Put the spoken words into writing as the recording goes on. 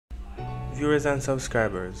viewers and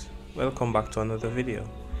subscribers, welcome back to another video.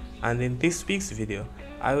 And in this week's video,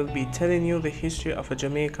 I will be telling you the history of a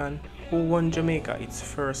Jamaican who won Jamaica its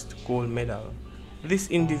first gold medal. This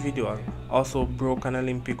individual also broke an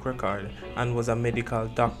Olympic record and was a medical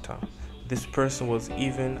doctor. This person was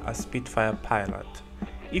even a Spitfire pilot.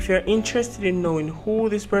 If you're interested in knowing who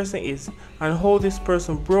this person is and how this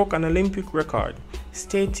person broke an Olympic record,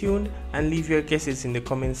 stay tuned and leave your guesses in the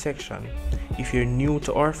comment section. If you're new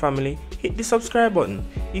to our family, hit the subscribe button.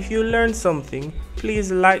 If you learned something, please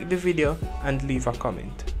like the video and leave a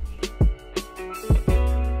comment.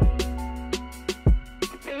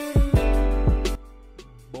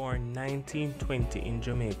 Born 1920 in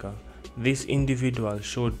Jamaica, this individual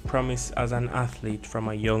showed promise as an athlete from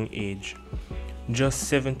a young age. Just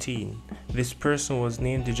 17, this person was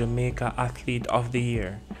named the Jamaica Athlete of the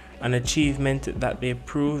Year, an achievement that they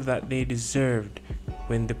proved that they deserved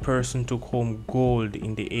when the person took home gold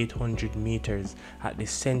in the 800 meters at the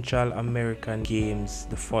Central American Games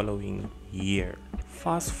the following year.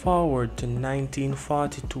 Fast forward to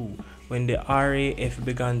 1942, when the RAF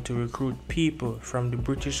began to recruit people from the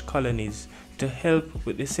British colonies to help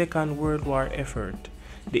with the Second World War effort.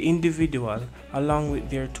 The individual, along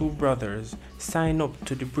with their two brothers, signed up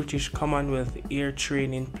to the British Commonwealth Air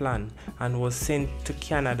Training Plan and was sent to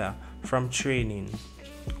Canada from training.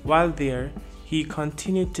 While there, he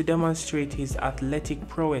continued to demonstrate his athletic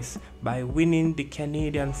prowess by winning the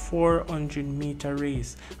Canadian 400-meter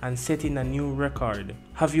race and setting a new record.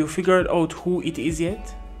 Have you figured out who it is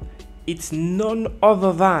yet? It's none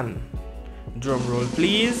other than, drum roll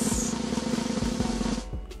please,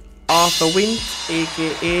 Arthur Wint,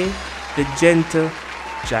 aka the Gentle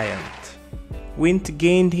Giant. Wint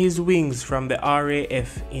gained his wings from the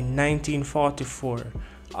RAF in 1944,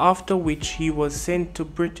 after which he was sent to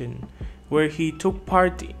Britain, where he took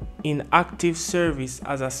part in active service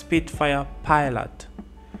as a Spitfire pilot.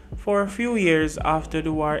 For a few years after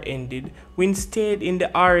the war ended, Wint stayed in the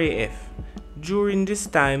RAF. During this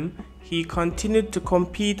time, he continued to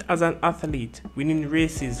compete as an athlete, winning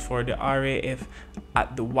races for the RAF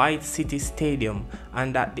at the White City Stadium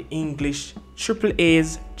and at the English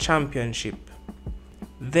AAA's Championship.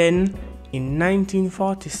 Then, in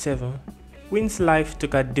 1947, Wint's life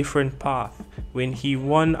took a different path when he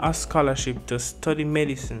won a scholarship to study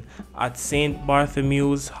medicine at St.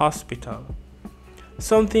 Bartholomew's Hospital.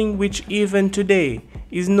 Something which even today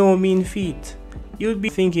is no mean feat. You'd be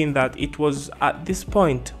thinking that it was at this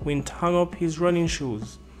point Wint hung up his running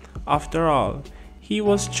shoes. After all, he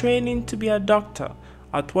was training to be a doctor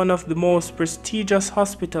at one of the most prestigious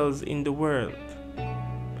hospitals in the world.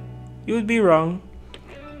 You'd be wrong.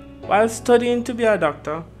 While studying to be a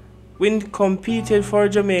doctor, Wint competed for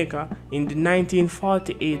Jamaica in the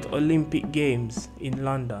 1948 Olympic Games in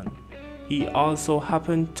London. He also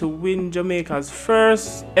happened to win Jamaica's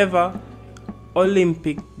first ever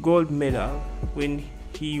Olympic gold medal when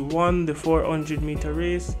he won the 400-meter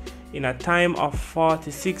race in a time of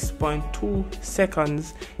 46.2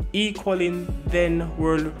 seconds, equaling then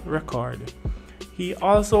world record. He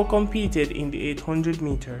also competed in the 800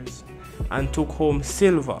 meters and took home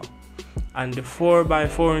silver, and the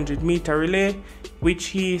 4x400-meter relay, which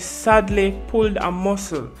he sadly pulled a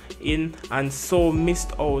muscle in and so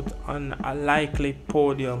missed out on a likely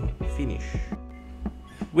podium finish.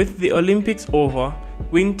 With the Olympics over,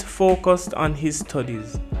 Wint focused on his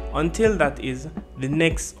studies until, that is, the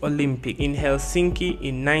next Olympic in Helsinki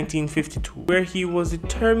in 1952, where he was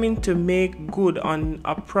determined to make good on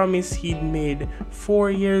a promise he'd made 4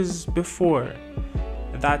 years before,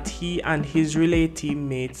 that he and his relay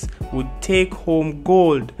teammates would take home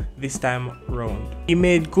gold this time round. He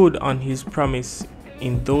made good on his promise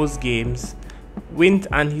in those games. Wint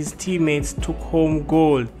and his teammates took home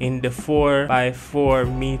gold in the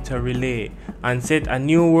 4x4-meter relay and set a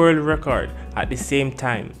new world record at the same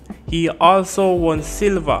time. He also won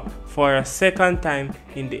silver for a second time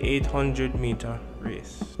in the 800-meter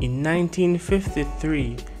race. In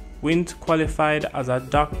 1953, Wint qualified as a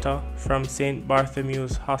doctor from St.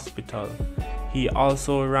 Bartholomew's Hospital. He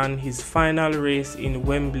also ran his final race in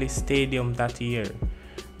Wembley Stadium that year.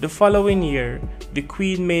 The following year, the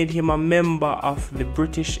Queen made him a member of the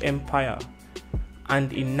British Empire,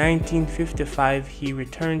 and in 1955 he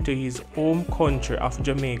returned to his home country of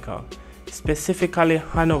Jamaica, specifically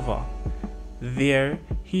Hanover. There,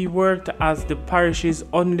 he worked as the parish's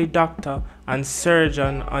only doctor and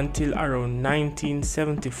surgeon until around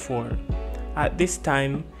 1974. At this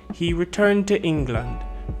time, he returned to England,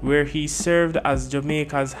 where he served as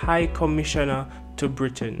Jamaica's High Commissioner to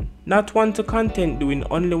Britain. Not one to content doing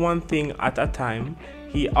only one thing at a time,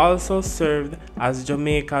 he also served as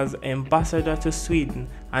Jamaica's ambassador to Sweden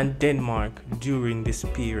and Denmark during this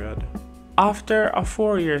period. After a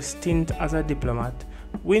 4-year stint as a diplomat,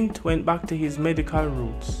 Wint went back to his medical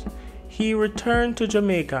roots. He returned to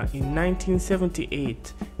Jamaica in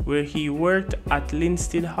 1978, where he worked at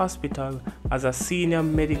Linstead Hospital as a senior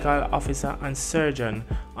medical officer and surgeon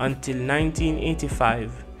until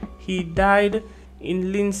 1985. He died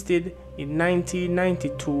in Linstead in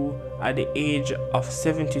 1992 at the age of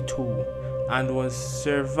 72 and was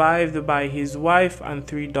survived by his wife and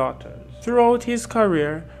 3 daughters. Throughout his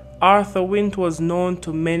career, Arthur Wint was known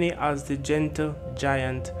to many as the Gentle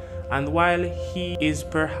Giant, and while he is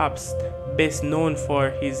perhaps best known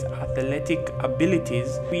for his athletic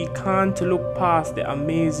abilities, we can't look past the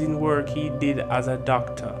amazing work he did as a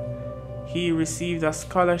doctor. He received a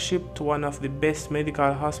scholarship to one of the best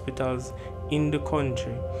medical hospitals in the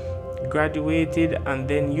country, graduated, and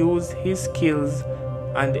then used his skills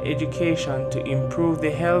and education to improve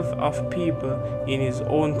the health of people in his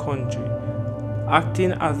own country,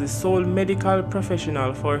 acting as the sole medical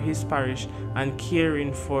professional for his parish and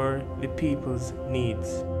caring for the people's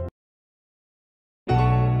needs.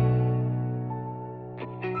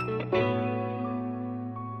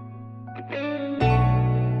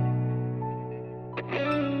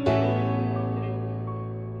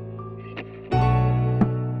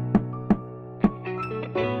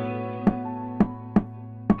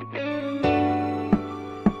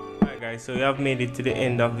 So we have made it to the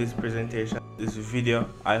end of this presentation, this video.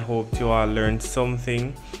 I hope you all learned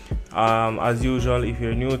something. As usual, if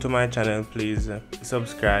you're new to my channel, please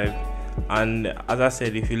subscribe, and as I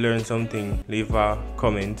said, if you learned something, leave a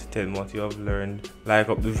comment, tell me what you have learned, like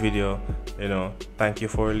up the video. Thank you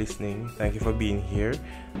for listening, thank you for being here.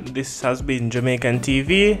 This has been Jamaican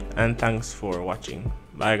TV, and thanks for watching.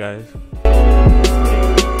 Bye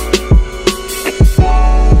guys.